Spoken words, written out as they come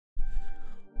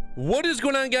What is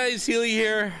going on, guys? Healy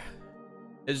here.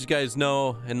 As you guys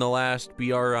know, in the last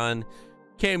BR run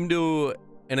came to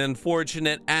an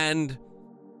unfortunate end.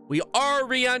 We are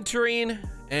re-entering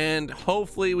and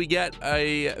hopefully we get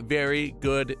a very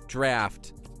good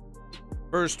draft.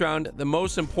 First round, the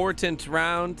most important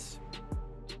round,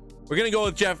 we're gonna go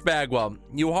with Jeff Bagwell.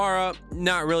 Uhara,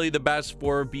 not really the best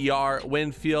for BR.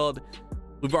 Winfield,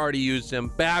 we've already used him.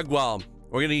 Bagwell,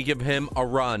 we're gonna give him a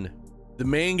run. The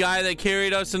main guy that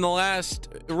carried us in the last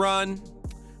run,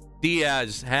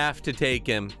 Diaz, have to take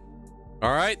him. All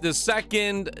right, the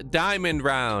second diamond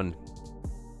round,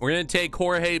 we're gonna take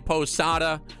Jorge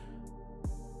Posada,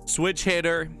 switch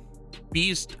hitter,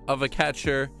 beast of a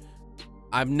catcher.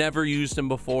 I've never used him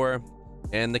before,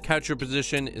 and the catcher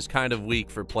position is kind of weak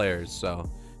for players,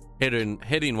 so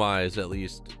hitting wise at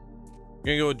least. We're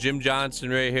gonna go with Jim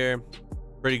Johnson right here.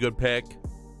 Pretty good pick,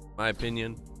 my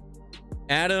opinion.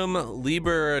 Adam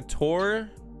Liberator,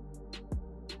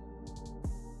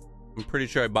 I'm pretty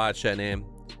sure I botched that name.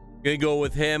 Gonna go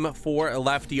with him for a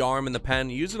lefty arm in the pen,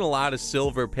 using a lot of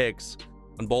silver picks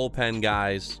on bullpen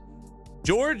guys.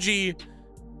 Georgie,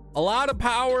 a lot of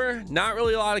power, not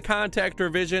really a lot of contact or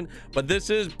vision, but this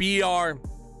is BR.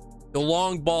 The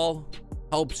long ball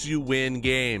helps you win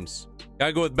games.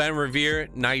 Gotta go with Ben Revere,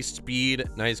 nice speed,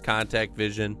 nice contact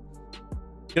vision.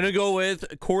 Gonna go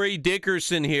with Corey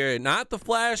Dickerson here, not the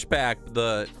flashback, but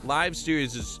the live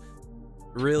series is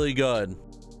really good.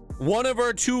 One of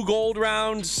our 2 gold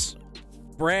rounds,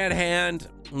 Brad Hand,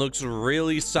 looks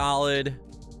really solid.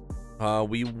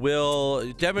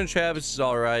 Devin Travis is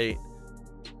all right.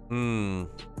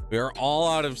 We are all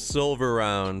out of silver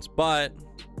rounds, but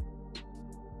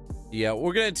yeah,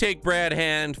 we're gonna take Brad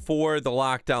Hand for the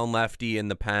lockdown lefty in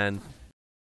the pen.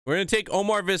 We're gonna take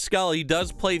Omar Vizquel. He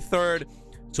does play third,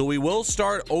 so we will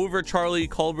start over Charlie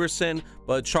Culberson,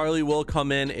 but Charlie will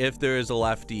come in if there is a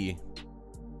lefty.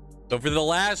 So for the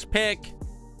last pick,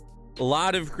 a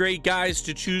lot of great guys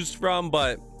to choose from,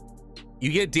 but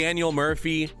you get Daniel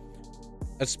Murphy,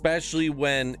 especially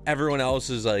when everyone else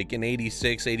is like an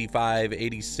 86, 85,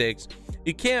 86.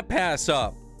 You can't pass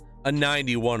up a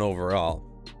 91 overall,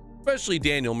 especially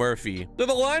Daniel Murphy. So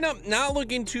the lineup not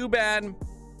looking too bad.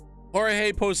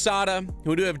 Jorge Posada,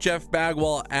 we do have Jeff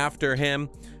Bagwell after him.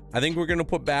 I think we're going to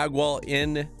put Bagwell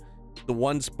in the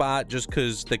 1 spot just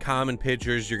because the common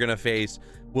pitchers you're going to face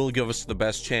will give us the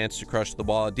best chance to crush the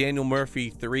ball. Daniel Murphy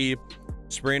 3,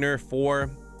 Springer 4,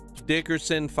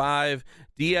 Dickerson 5,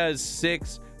 Diaz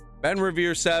 6, Ben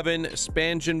Revere 7,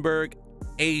 Spangenberg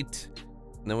 8,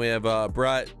 and then we have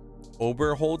Brett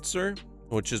Oberholzer,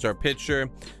 which is our pitcher.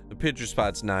 The pitcher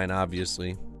spot's 9,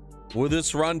 obviously. Will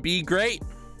this run be great?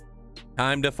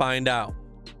 Time to find out.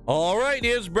 All right,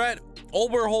 here's Brett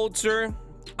Oberholzer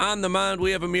on the mound.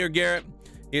 We have Amir Garrett.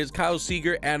 Here's Kyle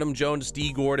Seager, Adam Jones,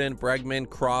 D. Gordon, Bregman,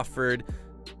 Crawford,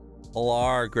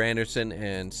 Alar, Granderson,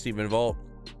 and Stephen Vogt.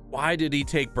 Why did he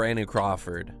take Brandon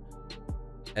Crawford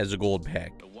as a gold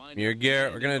pick? Amir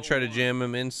Garrett, we're gonna try to jam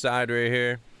him inside right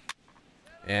here.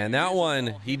 And that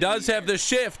one, he does have the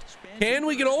shift. Can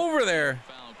we get over there?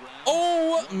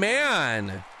 Oh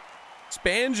man,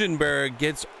 Spangenberg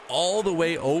gets all the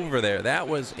way over there. That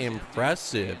was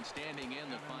impressive.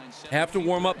 Have to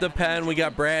warm up the pen. We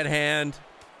got Brad Hand,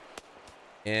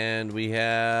 and we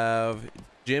have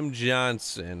Jim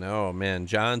Johnson. Oh man,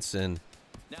 Johnson,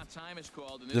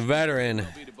 the veteran,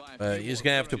 he's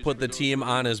gonna have to put the team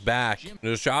on his back.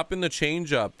 Just chop in the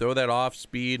changeup, throw that off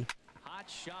speed,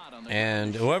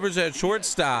 and whoever's at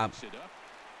shortstop,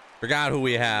 forgot who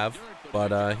we have,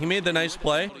 but he made the nice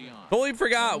play. Totally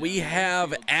forgot we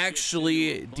have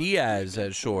actually Diaz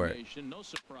at short.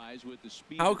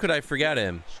 How could I forget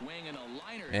him?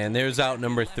 And there's out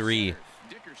number 3.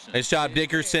 Nice job,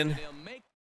 Dickerson.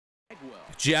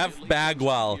 Jeff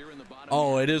Bagwell.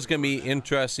 Oh, it is gonna be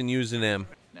interesting using him.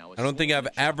 I don't think I've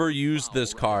ever used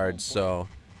this card, so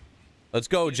let's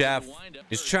go, Jeff.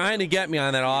 He's trying to get me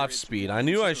on that off speed. I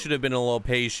knew I should have been a little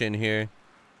patient here.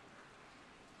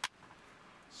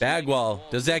 Bagwell,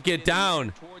 does that get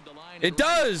down? It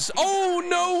does. Oh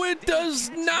no, it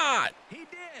does not.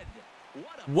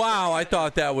 Wow, I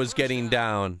thought that was getting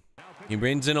down. He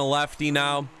brings in a lefty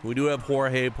now. We do have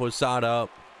Jorge Posada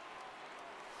up.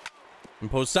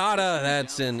 And Posada,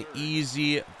 that's an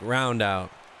easy ground out.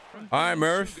 All right,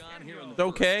 Murph, it's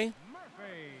okay.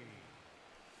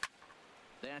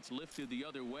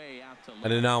 I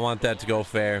did not want that to go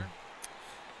fair.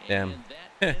 Damn.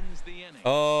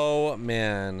 Oh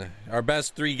man, our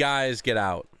best 3 guys get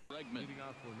out.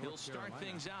 He'll start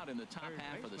things out in the top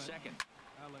half of the second.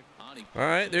 All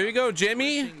right, there you go,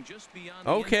 Jimmy.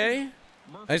 Okay.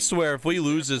 I swear, if we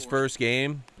lose this first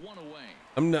game,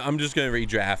 I'm just gonna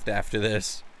redraft after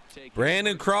this.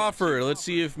 Brandon Crawford. Let's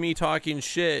see if me talking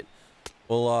shit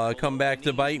will come back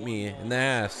to bite me in the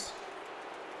ass.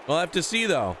 We'll have to see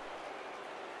though.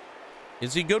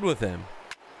 Is he good with him?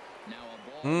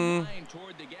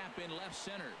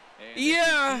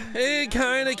 Yeah, it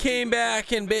kind of came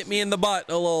back and bit me in the butt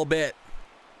a little bit.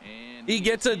 He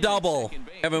gets a double.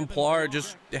 Kevin Pillar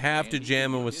just have to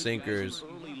jam him with sinkers.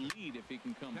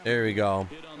 There we go.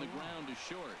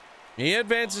 He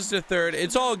advances to third.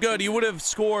 It's all good. He would have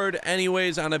scored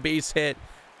anyways on a base hit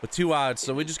with 2 outs,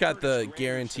 so we just got the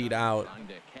guaranteed out.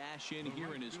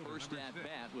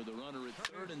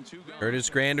 Curtis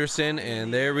Granderson,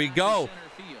 and there we go.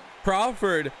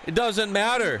 Crawford, it doesn't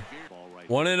matter.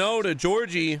 1-0 to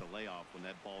Georgie.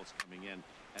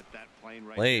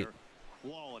 Late.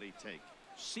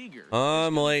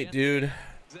 I'm late, dude.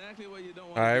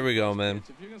 All right, here we go, man.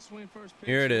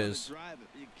 Here it is.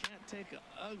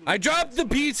 I dropped the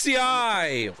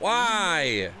PCI.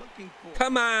 Why?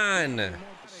 Come on.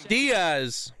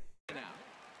 Diaz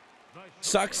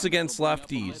sucks against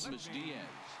lefties,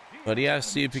 but he has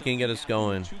to see if he can get us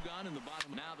going.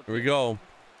 Here we go.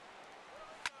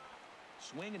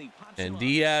 And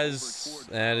Diaz,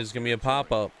 that is going to be a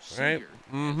pop-up, right?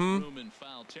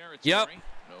 Yep.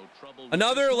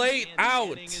 Another late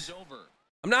out.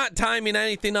 I'm not timing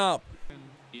anything up.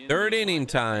 Third inning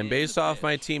time, based off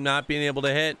my team not being able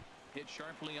to hit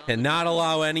and not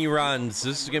allow any runs.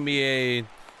 This is going to be a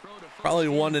probably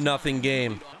 1-0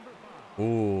 game.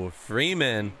 Ooh,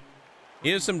 Freeman.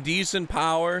 He has some decent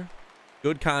power.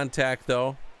 Good contact,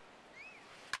 though.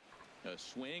 A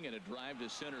swing and a drive to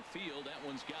center field. That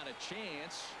one's got a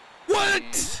chance.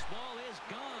 What?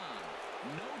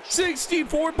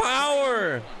 64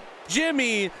 power.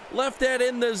 Jimmy left that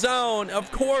in the zone.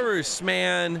 Of course,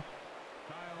 man.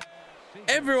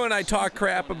 Everyone I talk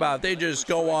crap about, they just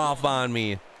go off on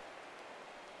me.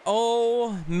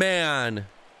 Oh, man.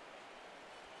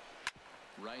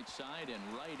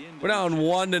 We're down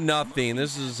 1-0.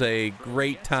 This is a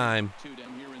great time.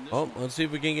 Oh, let's see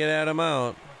if we can get Adam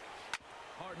out.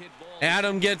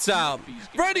 Adam gets out.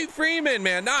 Freddie Freeman,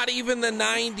 man, not even the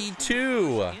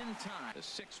 92.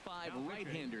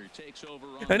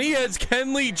 And he has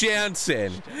Kenley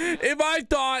Jansen. If I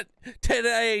thought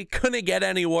today couldn't get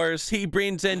any worse, he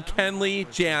brings in Kenley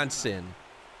Jansen.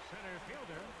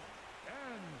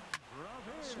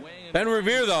 Ben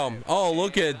Revere, though. Oh,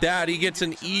 look at that. He gets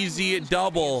an easy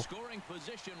double.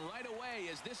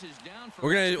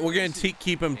 We're gonna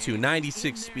keep him to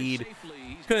 96 speed.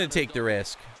 He's gonna take the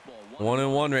risk.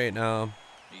 1-1 right now.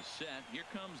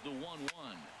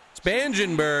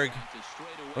 Spangenberg.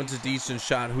 What's a decent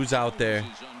shot? Who's out there?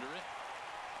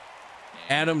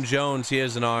 Adam Jones. He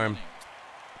has an arm.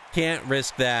 Can't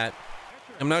risk that.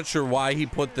 I'm not sure why he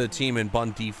put the team in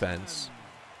bunt defense.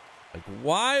 Like,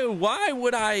 why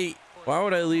would I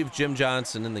leave Jim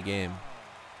Johnson in the game?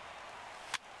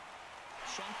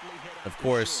 Of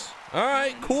course. All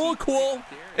right, cool.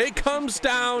 It comes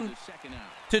down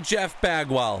to Jeff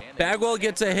Bagwell. Bagwell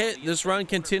gets a hit. This run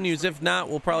continues. If not,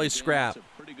 we'll probably scrap.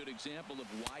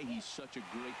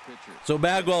 So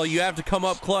Bagwell, you have to come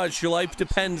up clutch. Your life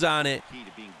depends on it.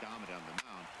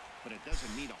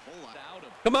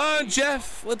 Come on,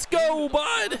 Jeff. Let's go,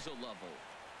 bud.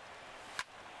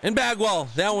 And Bagwell,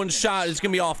 that one's shot is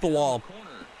going to be off the wall.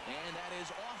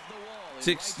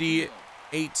 68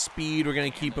 speed. We're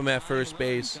going to keep him at first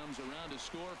base.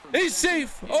 He's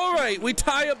safe. All right, we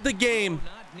tie up the game.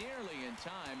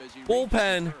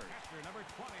 Bullpen.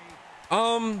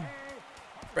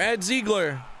 Brad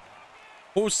Ziegler.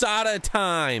 Posada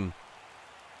time.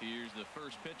 Here's the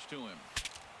first pitch to him.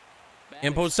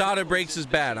 And Posada breaks his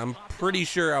bat. I'm pretty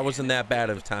sure I wasn't that bad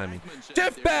of timing.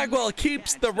 Jeff Bagwell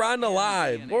keeps the run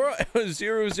alive. Or a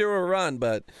 0-0 run,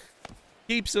 but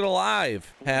keeps it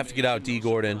alive. Have to get out D.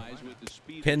 Gordon.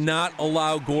 Cannot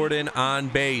allow Gordon on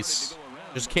base.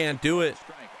 Just can't do it.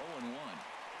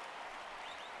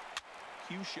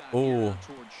 Oh,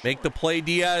 make the play,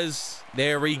 Diaz.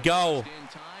 There we go.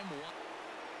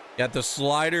 Got the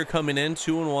slider coming in,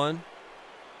 2-1.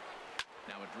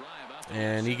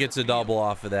 And he gets a double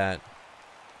off of that.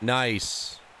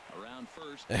 Nice.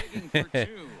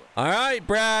 All right,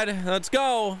 Brad, let's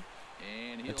go.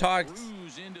 I talked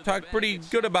pretty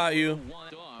good about you.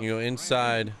 You go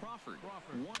inside.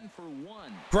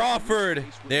 Crawford.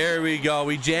 There we go.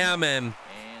 We jam him.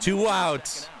 2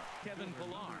 outs.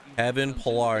 Kevin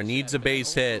Pillar needs a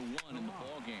base hit.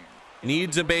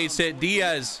 Needs a base hit.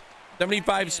 Diaz,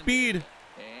 75 speed.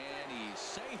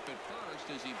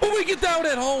 Oh, we get down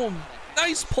at home.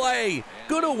 Nice play.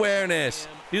 Good awareness.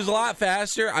 He was a lot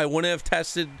faster. I wouldn't have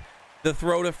tested the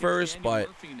throw to first, but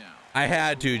I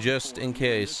had to, just in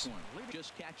case.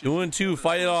 2-2,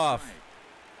 fight it off.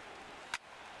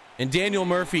 And Daniel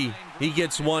Murphy, he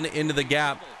gets one into the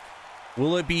gap.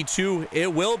 Will it be 2?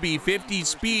 It will be. 50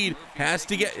 speed. Has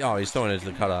to get... Oh, he's throwing it to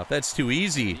the cutoff. That's too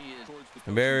easy.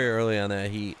 Very early on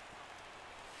that heat.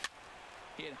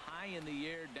 Hit high in the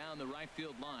air down the right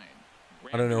field line.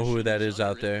 I don't know who that is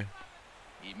out there.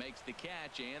 He makes the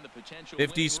catch and the potential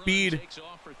 50 speed. takes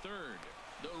off for third.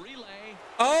 The relay.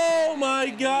 Oh my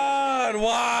God!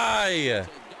 Why?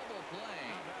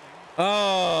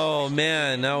 Oh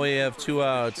man! Now we have 2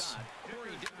 outs.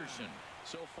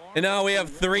 And now we have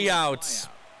 3 outs.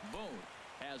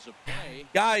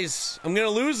 Guys, I'm gonna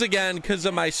lose again because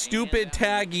of my stupid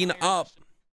tagging up.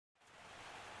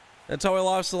 That's how I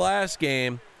lost the last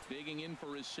game.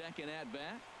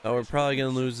 Oh, we're probably gonna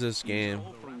lose this game.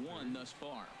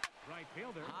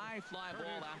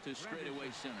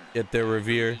 Get there,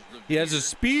 Revere. He has a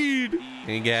speed.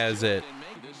 He has it.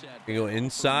 Gonna go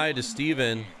inside to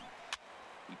Steven.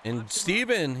 And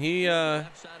Steven, he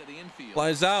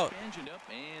flies out.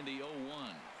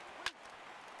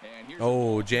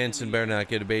 Oh, Jansen better not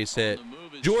get a base hit.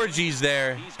 Georgie's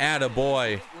there.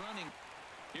 Attaboy.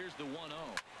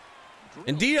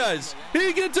 And Diaz,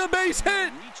 he gets a base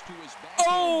hit.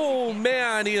 Oh,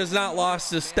 man, he has not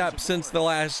lost a step since the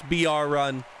last BR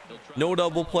run. No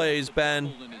double plays,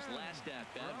 Ben.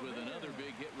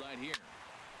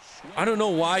 I don't know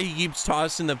why he keeps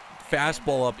tossing the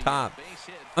fastball up top.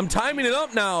 I'm timing it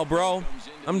up now, bro.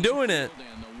 I'm doing it.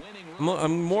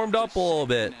 I'm warmed up a little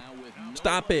bit.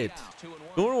 Stop it.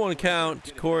 2-1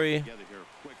 count, Corey.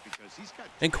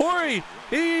 And Corey,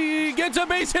 he gets a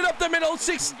base hit up the middle.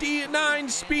 69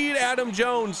 speed, Adam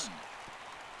Jones.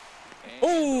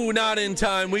 Oh, not in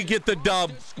time. We get the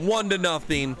dub.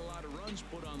 1-0.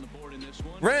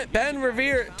 Ben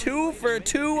Revere, 2 for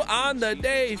 2 on the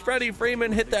day. Freddie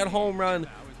Freeman hit that home run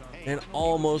and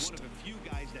almost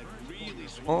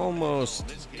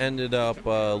ended up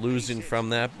losing from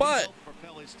that. But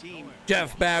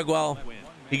Jeff Bagwell,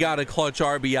 he got a clutch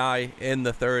RBI in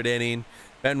the 3rd inning.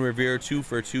 Ben Revere, 2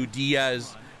 for 2.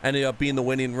 Diaz ended up being the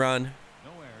winning run.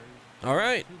 All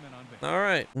right.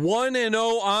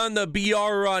 1-0 on the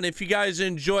BR run. If you guys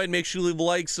enjoyed, make sure you leave a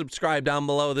like, subscribe down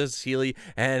below. This is Healy,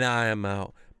 and I am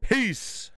out. Peace.